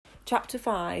Chapter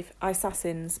 5,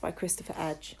 Assassins by Christopher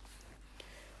Edge.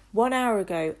 1 hour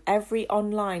ago, every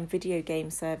online video game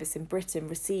service in Britain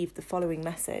received the following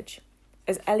message.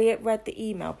 As Elliot read the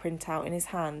email printout in his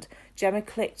hand, Gemma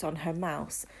clicked on her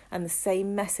mouse and the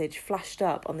same message flashed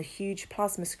up on the huge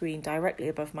plasma screen directly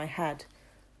above my head.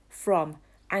 From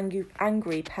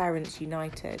Angry Parents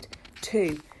United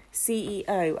to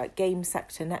CEO at Game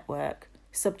Sector Network.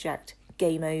 Subject,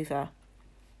 Game Over.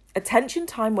 Attention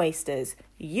time wasters,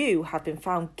 you have been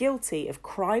found guilty of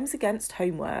crimes against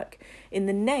homework. In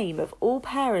the name of all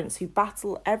parents who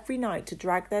battle every night to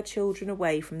drag their children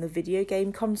away from the video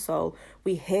game console,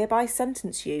 we hereby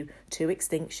sentence you to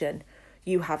extinction.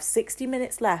 You have 60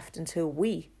 minutes left until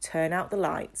we turn out the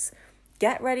lights.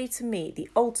 Get ready to meet the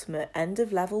ultimate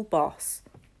end-of-level boss.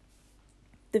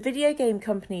 The video game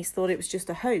companies thought it was just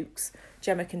a hoax,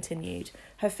 Gemma continued,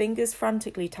 her fingers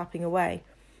frantically tapping away.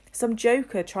 Some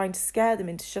joker trying to scare them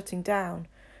into shutting down,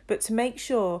 but to make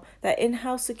sure their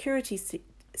in-house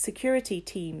security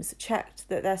teams checked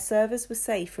that their servers were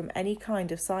safe from any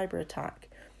kind of cyber attack.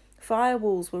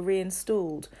 Firewalls were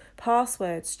reinstalled,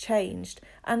 passwords changed,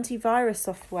 antivirus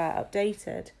software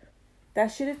updated. There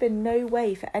should have been no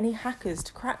way for any hackers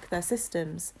to crack their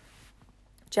systems.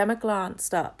 Gemma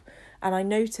glanced up, and I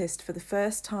noticed for the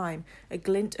first time a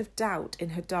glint of doubt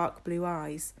in her dark blue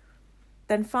eyes.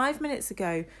 Then 5 minutes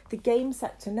ago, the Game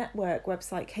Sector Network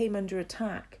website came under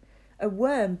attack. A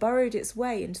worm burrowed its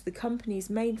way into the company's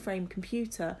mainframe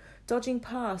computer, dodging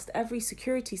past every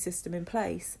security system in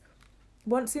place.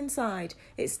 Once inside,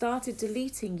 it started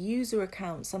deleting user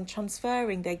accounts and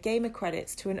transferring their gamer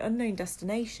credits to an unknown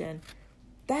destination.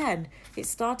 Then, it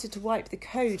started to wipe the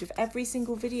code of every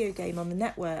single video game on the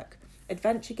network.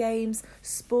 Adventure games,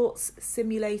 sports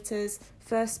simulators,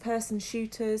 first-person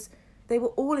shooters. They were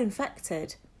all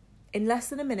infected. In less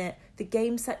than a minute, the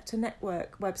Game Sector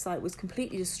Network website was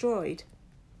completely destroyed.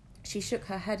 She shook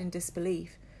her head in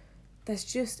disbelief. There's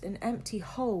just an empty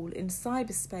hole in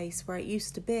cyberspace where it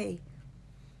used to be.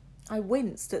 I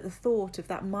winced at the thought of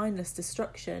that mindless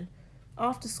destruction.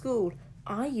 After school,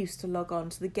 I used to log on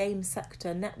to the Game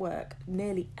Sector Network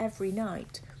nearly every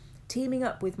night. Teaming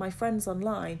up with my friends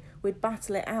online, we'd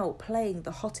battle it out playing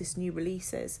the hottest new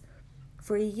releases.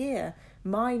 For a year,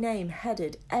 my name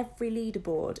headed every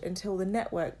leaderboard until the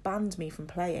network banned me from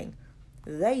playing.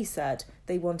 They said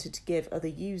they wanted to give other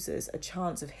users a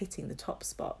chance of hitting the top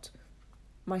spot.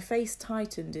 My face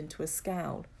tightened into a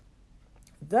scowl.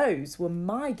 Those were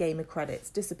my gamer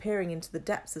credits disappearing into the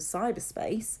depths of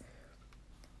cyberspace.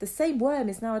 The same worm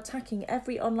is now attacking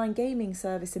every online gaming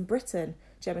service in Britain,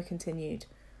 Gemma continued.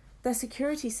 Their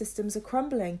security systems are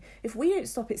crumbling. If we don't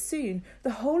stop it soon,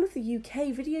 the whole of the UK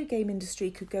video game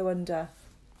industry could go under.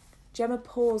 Gemma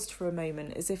paused for a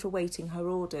moment as if awaiting her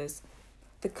orders.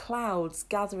 The clouds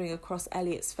gathering across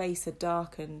Elliot's face had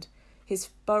darkened. His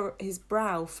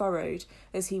brow furrowed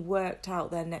as he worked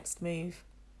out their next move.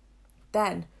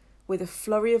 Then, with a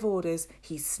flurry of orders,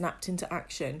 he snapped into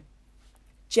action.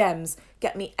 Gems,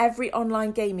 get me every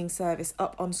online gaming service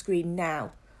up on screen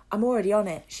now. I'm already on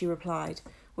it, she replied.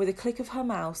 With a click of her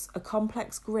mouse, a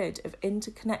complex grid of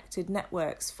interconnected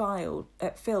networks filled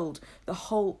the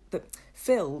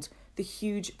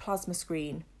huge plasma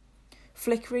screen.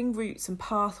 Flickering routes and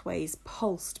pathways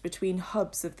pulsed between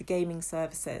hubs of the gaming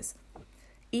services.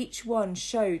 Each one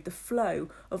showed the flow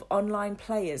of online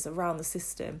players around the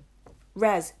system.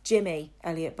 Rez, Jimmy,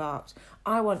 Elliot barked.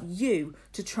 I want you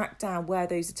to track down where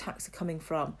those attacks are coming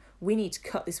from. We need to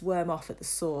cut this worm off at the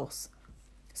source.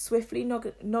 Swiftly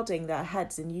nodding their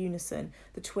heads in unison,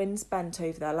 the twins bent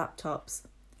over their laptops.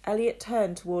 Elliot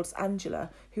turned towards Angela,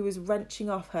 who was wrenching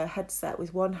off her headset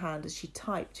with one hand as she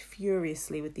typed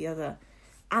furiously with the other.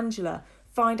 Angela,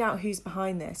 find out who's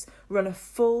behind this. Run a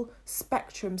full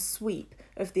spectrum sweep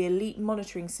of the elite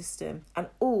monitoring system and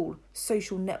all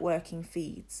social networking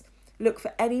feeds. Look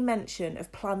for any mention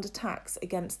of planned attacks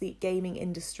against the gaming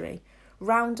industry.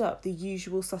 Round up the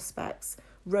usual suspects.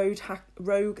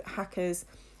 Rogue hackers,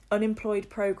 unemployed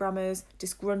programmers,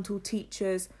 disgruntled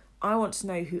teachers. I want to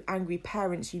know who Angry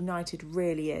Parents United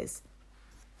really is.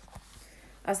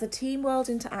 As the team whirled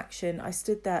into action, I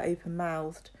stood there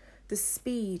open-mouthed. The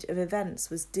speed of events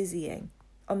was dizzying.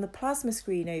 On the plasma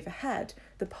screen overhead,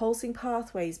 the pulsing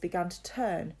pathways began to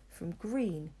turn from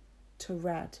green to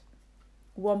red.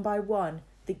 One by one,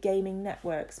 the gaming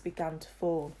networks began to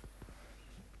fall.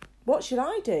 What should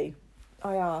I do?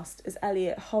 I asked as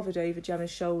Elliot hovered over Gemma's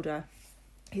shoulder.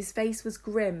 His face was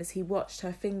grim as he watched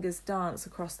her fingers dance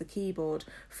across the keyboard,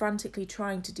 frantically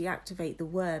trying to deactivate the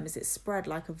worm as it spread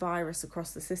like a virus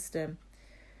across the system.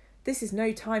 This is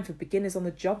no time for beginners on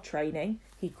the job training,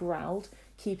 he growled,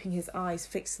 keeping his eyes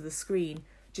fixed to the screen.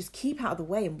 Just keep out of the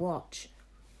way and watch.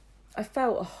 I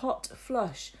felt a hot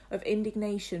flush of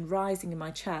indignation rising in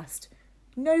my chest.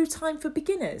 No time for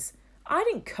beginners. I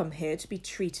didn't come here to be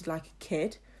treated like a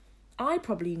kid. I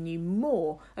probably knew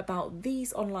more about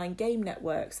these online game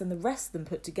networks than the rest of them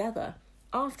put together.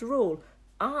 After all,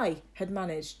 I had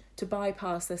managed to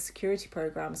bypass their security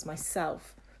programs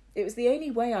myself. It was the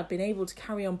only way I'd been able to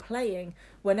carry on playing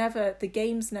whenever the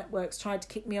games networks tried to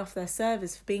kick me off their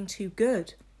servers for being too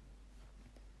good.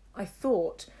 I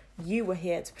thought you were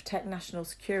here to protect national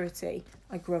security,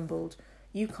 I grumbled.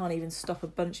 You can't even stop a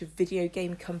bunch of video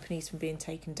game companies from being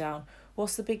taken down.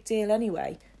 What's the big deal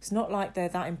anyway? It's not like they're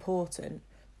that important.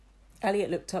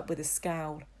 Elliot looked up with a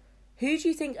scowl. Who do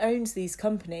you think owns these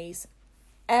companies?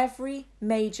 Every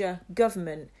major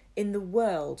government in the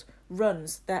world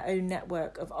runs their own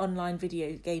network of online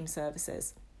video game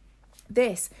services.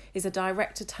 This is a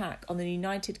direct attack on the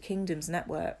United Kingdom's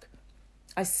network.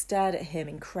 I stared at him,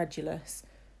 incredulous.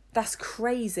 That's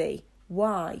crazy.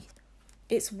 Why?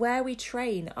 It's where we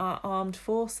train our armed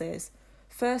forces.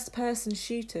 First-person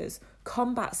shooters,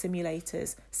 combat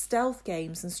simulators, stealth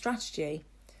games and strategy.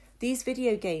 These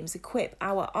video games equip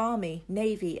our Army,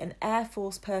 Navy and Air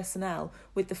Force personnel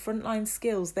with the frontline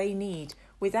skills they need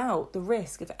without the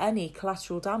risk of any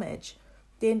collateral damage.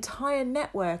 The entire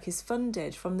network is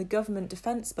funded from the government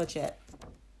defence budget.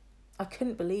 I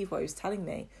couldn't believe what he was telling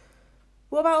me.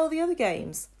 What about all the other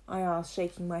games? I asked,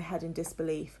 shaking my head in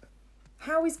disbelief.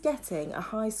 How is getting a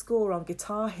high score on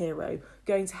Guitar Hero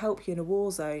going to help you in a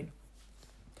war zone?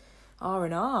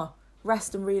 R&R,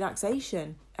 rest and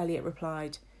relaxation, Elliot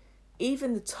replied.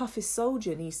 Even the toughest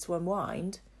soldier needs to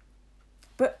unwind.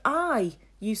 But I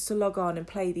used to log on and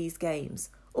play these games.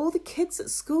 All the kids at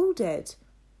school did.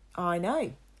 I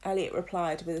know, Elliot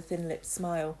replied with a thin-lipped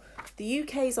smile. The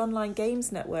UK's online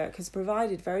games network has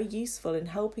provided very useful in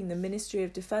helping the Ministry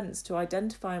of Defence to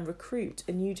identify and recruit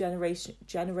a new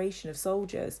generation of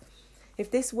soldiers. If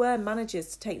this worm manages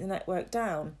to take the network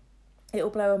down, it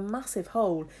will blow a massive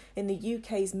hole in the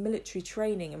UK's military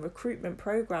training and recruitment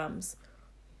programmes.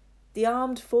 The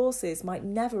armed forces might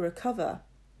never recover.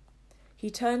 He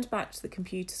turned back to the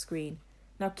computer screen.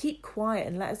 Now keep quiet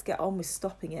and let us get on with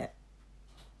stopping it.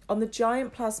 On the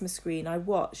giant plasma screen, I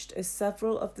watched as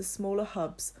several of the smaller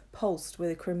hubs pulsed with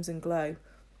a crimson glow.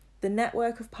 The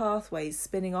network of pathways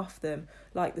spinning off them,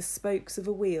 like the spokes of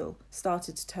a wheel,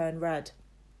 started to turn red.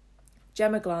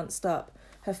 Gemma glanced up,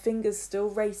 her fingers still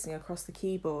racing across the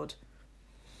keyboard.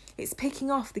 It's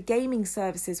picking off the gaming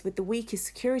services with the weakest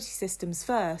security systems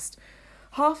first.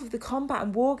 Half of the combat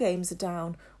and war games are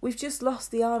down. We've just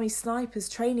lost the Army snipers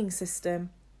training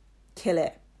system. Kill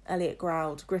it, Elliot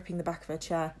growled, gripping the back of her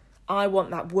chair. I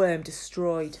want that worm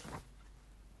destroyed.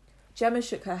 Gemma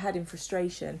shook her head in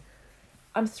frustration.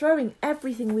 I'm throwing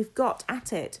everything we've got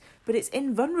at it, but it's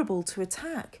invulnerable to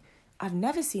attack. I've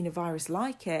never seen a virus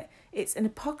like it. It's an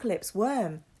apocalypse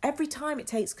worm. Every time it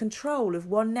takes control of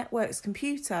one network's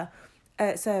computer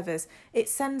servers, it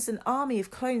sends an army of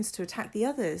clones to attack the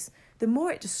others. The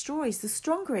more it destroys, the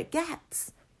stronger it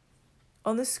gets.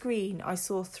 On the screen, I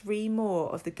saw 3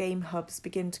 more of the game hubs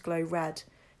begin to glow red,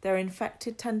 their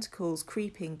infected tentacles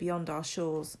creeping beyond our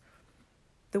shores.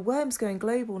 The worm's going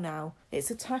global now.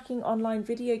 It's attacking online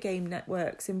video game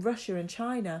networks in Russia and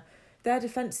China. Their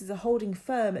defences are holding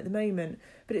firm at the moment,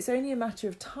 but it's only a matter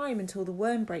of time until the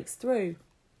worm breaks through.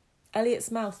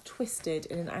 Elliot's mouth twisted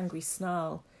in an angry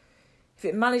snarl. If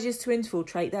it manages to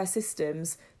infiltrate their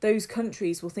systems, those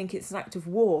countries will think it's an act of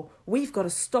war. We've got to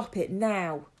stop it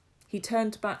now. He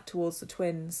turned back towards the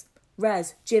twins.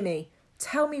 Rez, Jimmy,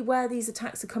 tell me where these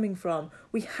attacks are coming from.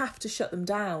 We have to shut them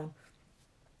down.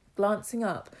 Glancing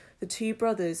up, the 2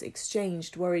 brothers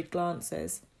exchanged worried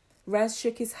glances. Rez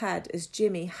shook his head as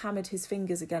Jimmy hammered his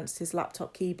fingers against his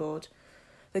laptop keyboard.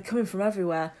 They're coming from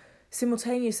everywhere.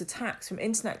 Simultaneous attacks from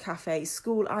internet cafes,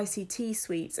 school ICT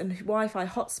suites and Wi-Fi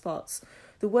hotspots.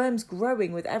 The worm's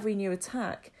growing with every new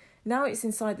attack. Now it's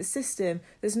inside the system.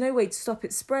 There's no way to stop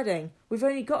it spreading. We've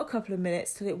only got a couple of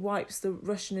minutes till it wipes the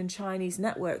Russian and Chinese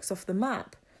networks off the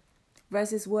map.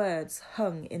 Rez's words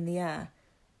hung in the air.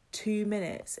 2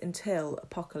 minutes until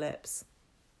apocalypse.